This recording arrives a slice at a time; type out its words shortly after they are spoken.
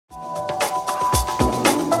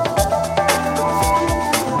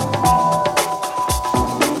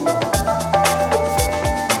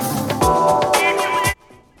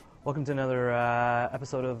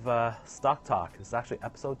episode of Stock Talk. This is actually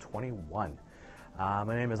episode 21. My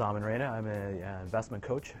name is Aman. I'm an investment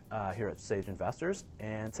coach here at Sage Investors,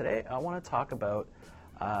 and today I want to talk about,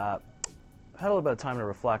 I had a little bit of time to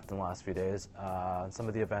reflect in the last few days on some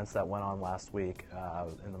of the events that went on last week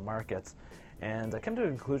in the markets, and I came to a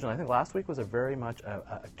conclusion. I think last week was very much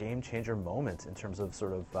a game changer moment in terms of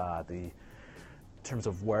sort of in terms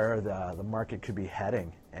of where the market could be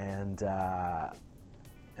heading, and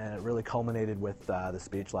it really culminated with the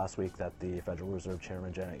speech last week that the Federal Reserve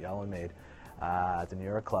Chairman Janet Yellen made at the New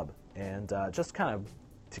York Club. And just kind of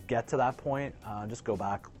to get to that point, just go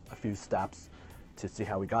back a few steps to see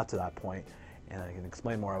how we got to that point, and I can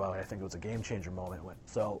explain more about it. I think it was a game changer moment.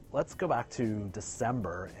 So let's go back to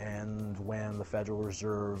December, and when the Federal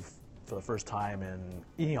Reserve, for the first time in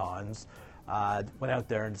eons, went out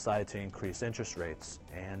there and decided to increase interest rates.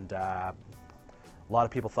 And a lot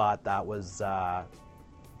of people thought that was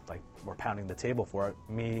like we're pounding the table for it,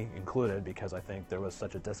 me included, because I think there was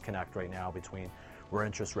such a disconnect right now between where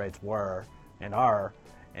interest rates were and are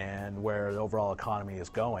and where the overall economy is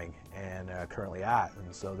going and currently at.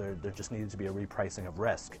 And so there just needed to be a repricing of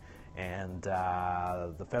risk. And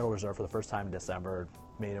the Federal Reserve, for the first time in December,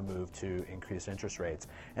 made a move to increase interest rates.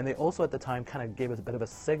 And they also at the time kind of gave us a bit of a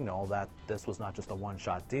signal that this was not just a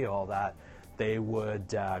one-shot deal, that they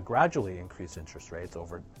would gradually increase interest rates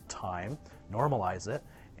over time, normalize it,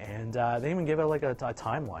 and they even gave it like a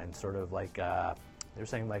timeline, sort of like they were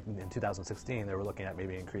saying like in 2016 they were looking at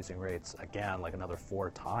maybe increasing rates again like another 4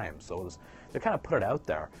 times. So they kind of put it out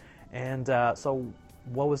there. And so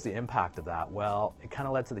what was the impact of that? Well, it kind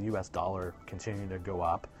of led to the U.S. dollar continuing to go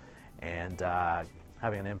up and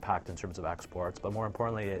having an impact in terms of exports, but more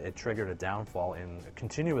importantly, it triggered a downfall a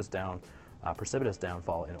continuous precipitous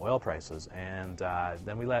downfall in oil prices. And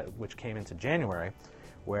then which came into January,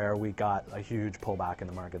 where we got a huge pullback in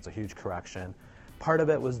the markets, a huge correction. Part of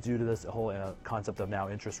it was due to this whole concept of now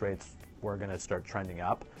interest rates were going to start trending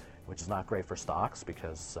up, which is not great for stocks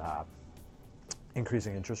because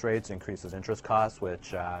increasing interest rates increases interest costs,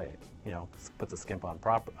 which puts a skimp on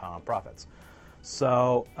profits.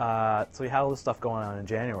 So we had all this stuff going on in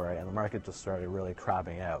January, and the market just started really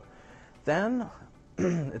crabbing out. Then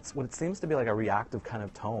it's what it seems to be like a reactive kind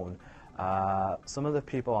of tone. Some of the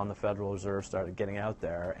people on the Federal Reserve started getting out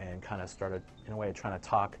there and kind of started, in a way, trying to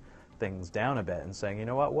talk things down a bit and saying, you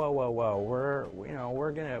know what, whoa,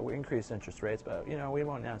 we're going to increase interest rates, but we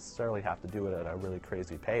won't necessarily have to do it at a really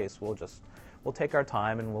crazy pace. We'll take our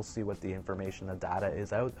time and we'll see what the information, the data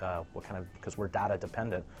is out, because we're data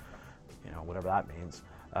dependent, whatever that means.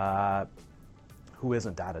 Who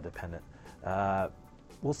isn't data dependent?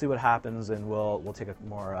 We'll see what happens, and we'll take a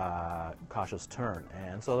more cautious turn.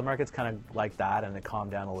 And so the market's kind of like that, and it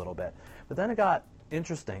calmed down a little bit. But then it got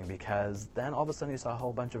interesting, because then all of a sudden you saw a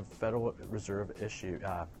whole bunch of Federal Reserve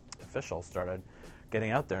officials started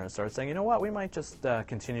getting out there and started saying, you know what, we might just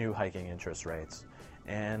continue hiking interest rates.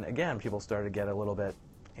 And again, people started to get a little bit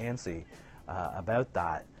antsy about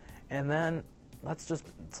that. And then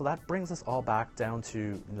so that brings us all back down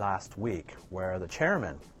to last week, where the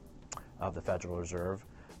chairman of the Federal Reserve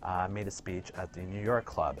made a speech at the New York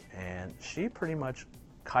Club, and she pretty much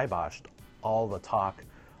kiboshed all the talk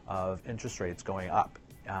of interest rates going up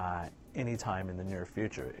anytime in the near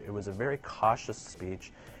future. It was a very cautious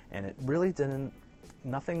speech, and it really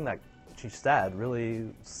nothing that she said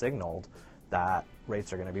really signaled that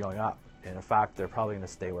rates are going to be going up. And in fact, they're probably going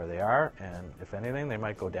to stay where they are, and if anything, they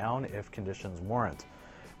might go down if conditions warrant.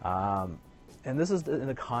 And this is in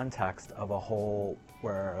the context of a whole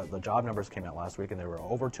where the job numbers came out last week, and they were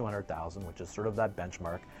over 200,000, which is sort of that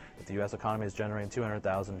benchmark. If the U.S. economy is generating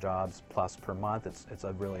 200,000 jobs plus per month, it's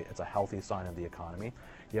a healthy sign of the economy.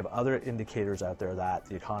 You have other indicators out there that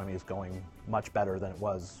the economy is going much better than it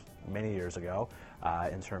was many years ago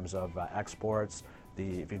in terms of exports.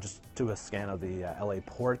 If you just do a scan of the LA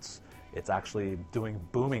ports, it's actually doing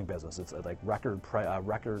booming business. It's like record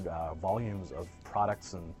volumes of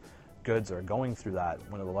products and goods are going through that,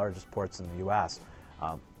 one of the largest ports in the U.S.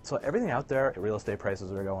 So everything out there, real estate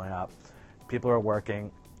prices are going up, people are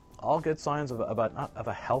working, all good signs of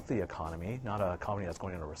a healthy economy, not an economy that's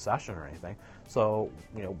going into a recession or anything. So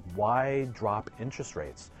why drop interest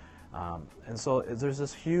rates? And so there's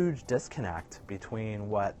this huge disconnect between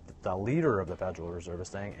what the leader of the Federal Reserve is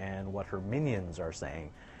saying and what her minions are saying.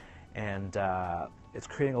 And it's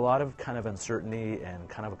creating a lot of kind of uncertainty and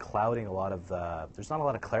kind of clouding a lot of there's not a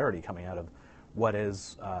lot of clarity coming out of what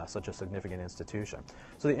is such a significant institution.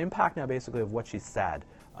 So the impact now basically of what she said,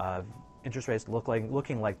 of interest rates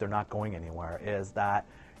looking like they're not going anywhere, is that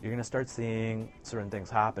you're going to start seeing certain things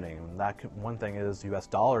happening. And one thing is U.S.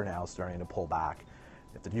 dollar now starting to pull back.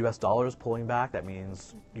 If the U.S. dollar is pulling back, that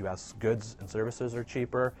means U.S. goods and services are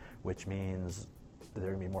cheaper, which means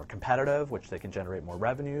they're going to be more competitive, which they can generate more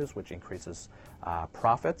revenues, which increases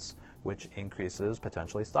profits, which increases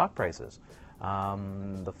potentially stock prices.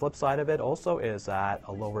 The flip side of it also is that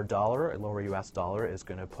a lower U.S. dollar is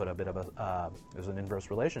going to put a bit of there's an inverse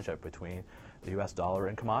relationship between the U.S. dollar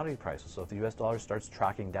and commodity prices. So if the U.S. dollar starts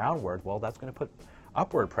tracking downward, well, that's going to put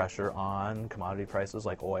upward pressure on commodity prices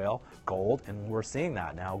like oil, gold, and we're seeing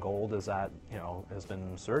that now. Gold is has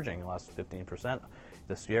been surging the last 15%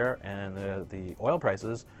 this year, and the oil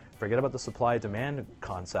prices, forget about the supply-demand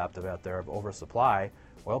concept about there of oversupply,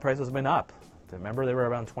 oil prices have been up. Remember, they were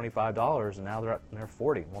around $25, and now they're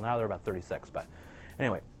 40. Well, now they're about 36, but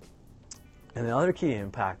anyway. And the other key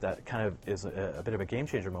impact that kind of is a bit of a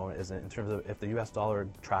game-changer moment is in terms of if the U.S. dollar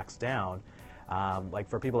tracks down. Like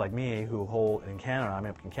for people like me who hold in Canada, I'm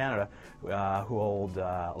up in Canada, who hold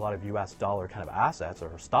a lot of U.S. dollar kind of assets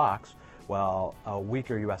or stocks. Well, a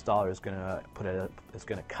weaker U.S. dollar is going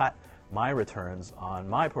to cut my returns on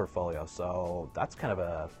my portfolio. So that's kind of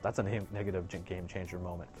a negative game changer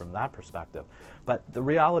moment from that perspective. But the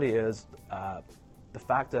reality is the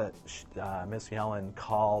fact that Miss Yellen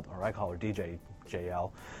called, or I call her DJ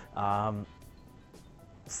JL.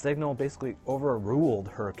 Signal basically overruled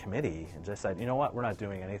her committee and just said, you know what, we're not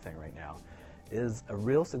doing anything right now, is a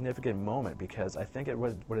real significant moment, because I think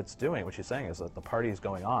what it's doing, what she's saying is that the party is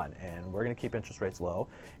going on and we're going to keep interest rates low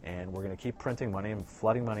and we're going to keep printing money and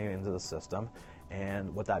flooding money into the system.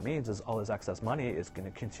 And what that means is all this excess money is going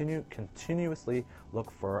to continuously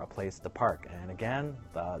look for a place to park. And again,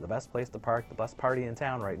 the best place to park, the best party in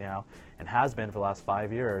town right now, and has been for the last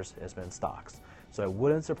 5 years, has been stocks. So it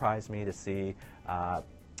wouldn't surprise me to see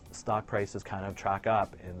stock prices kind of track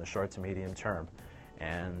up in the short to medium term.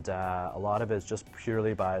 And a lot of it is just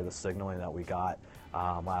purely by the signaling that we got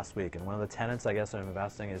last week. And one of the tenets, I guess, of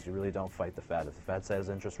investing is you really don't fight the Fed. If the Fed says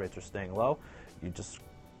interest rates are staying low,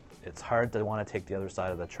 it's hard to want to take the other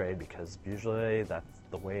side of the trade, because usually that's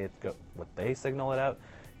the way what they signal it out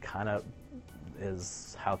kind of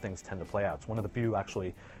is how things tend to play out. It's one of the few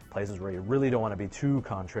actually places where you really don't want to be too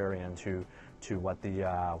contrarian to what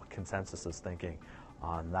the consensus is thinking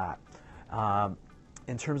on that.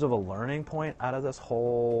 In terms of a learning point out of this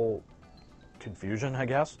whole confusion, I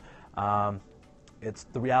guess,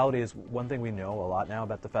 the reality is, one thing we know a lot now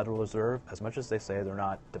about the Federal Reserve, as much as they say they're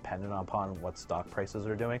not dependent upon what stock prices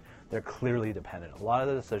are doing, they're clearly dependent. A lot of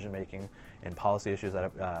the decision making and policy issues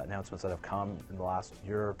that announcements that have come in the last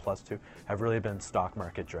year plus two have really been stock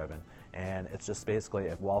market driven. And it's just basically,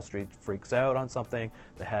 if Wall Street freaks out on something,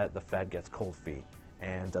 the Fed gets cold feet.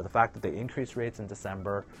 And the fact that they increased rates in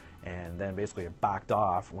December and then basically it backed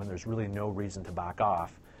off when there's really no reason to back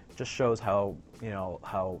off, just shows how a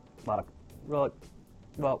lot of,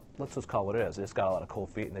 well, let's just call it what it is. They just got a lot of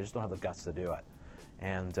cold feet and they just don't have the guts to do it.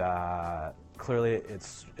 And clearly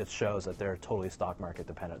it shows that they're totally stock market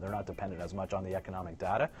dependent. They're not dependent as much on the economic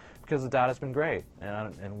data, because the data's been great.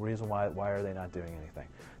 And reason why are they not doing anything?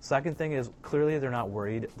 Second thing is, clearly they're not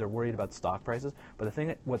worried. They're worried about stock prices. But the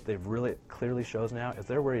thing, what they've really clearly shows now is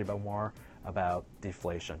they're worried more about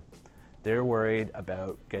deflation. They're worried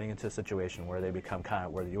about getting into a situation where they become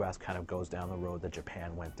where the U.S. kind of goes down the road that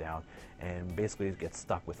Japan went down, and basically gets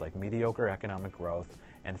stuck with like mediocre economic growth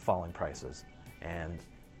and falling prices. And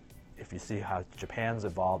if you see how Japan's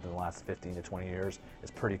evolved in the last 15 to 20 years, it's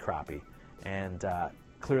pretty crappy. And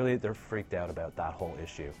clearly they're freaked out about that whole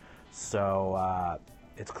issue. So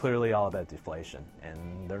it's clearly all about deflation.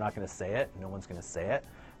 And they're not going to say it. No one's going to say it.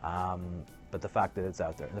 But the fact that it's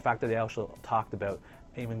out there, and the fact that they actually talked about,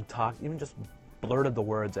 even just blurted the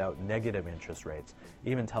words out, negative interest rates,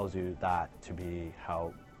 even tells you that to be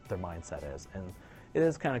how their mindset is. And it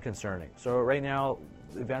is kind of concerning. So right now,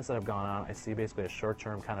 the events that have gone on, I see basically a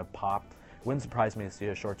short-term kind of pop. It wouldn't surprise me to see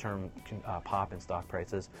a short-term pop in stock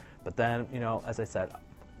prices. But then, as I said,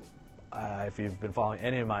 if you've been following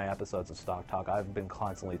any of my episodes of Stock Talk, I've been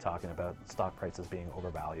constantly talking about stock prices being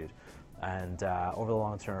overvalued. And over the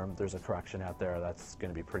long term, there's a correction out there that's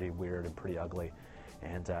going to be pretty weird and pretty ugly.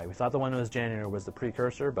 And we thought the one that was January was the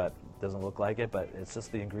precursor, but it doesn't look like it. But it's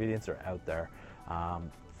just the ingredients are out there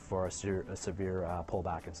for a severe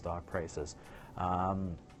pullback in stock prices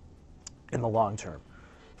in the long term.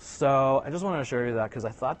 So I just wanted to show you that, because I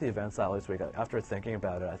thought the events that last week, after thinking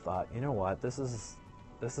about it, I thought, you know what, this is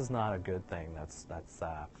not a good thing. It's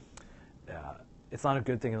not a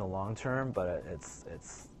good thing in the long term, but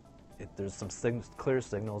there's some clear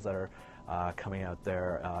signals that are coming out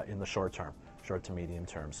there in the short term, short to medium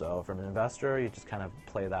term. So from an investor, you just kind of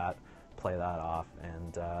play play that off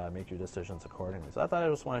and make your decisions accordingly. So I thought I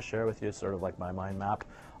just want to share with you sort of like my mind map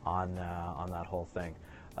on that whole thing.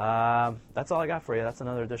 That's all I got for you. That's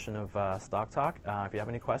another edition of Stock Talk. If you have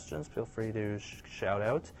any questions, feel free to shout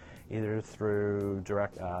out either through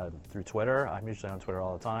through Twitter. I'm usually on Twitter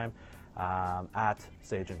all the time. At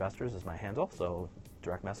Sage Investors is my handle, so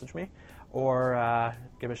direct message me, or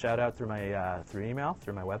give a shout out through my through email,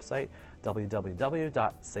 through my website,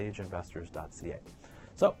 www.sageinvestors.ca.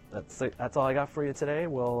 So that's all I got for you today.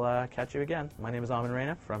 We'll catch you again. My name is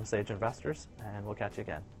Aman from Sage Investors, and we'll catch you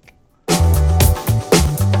again.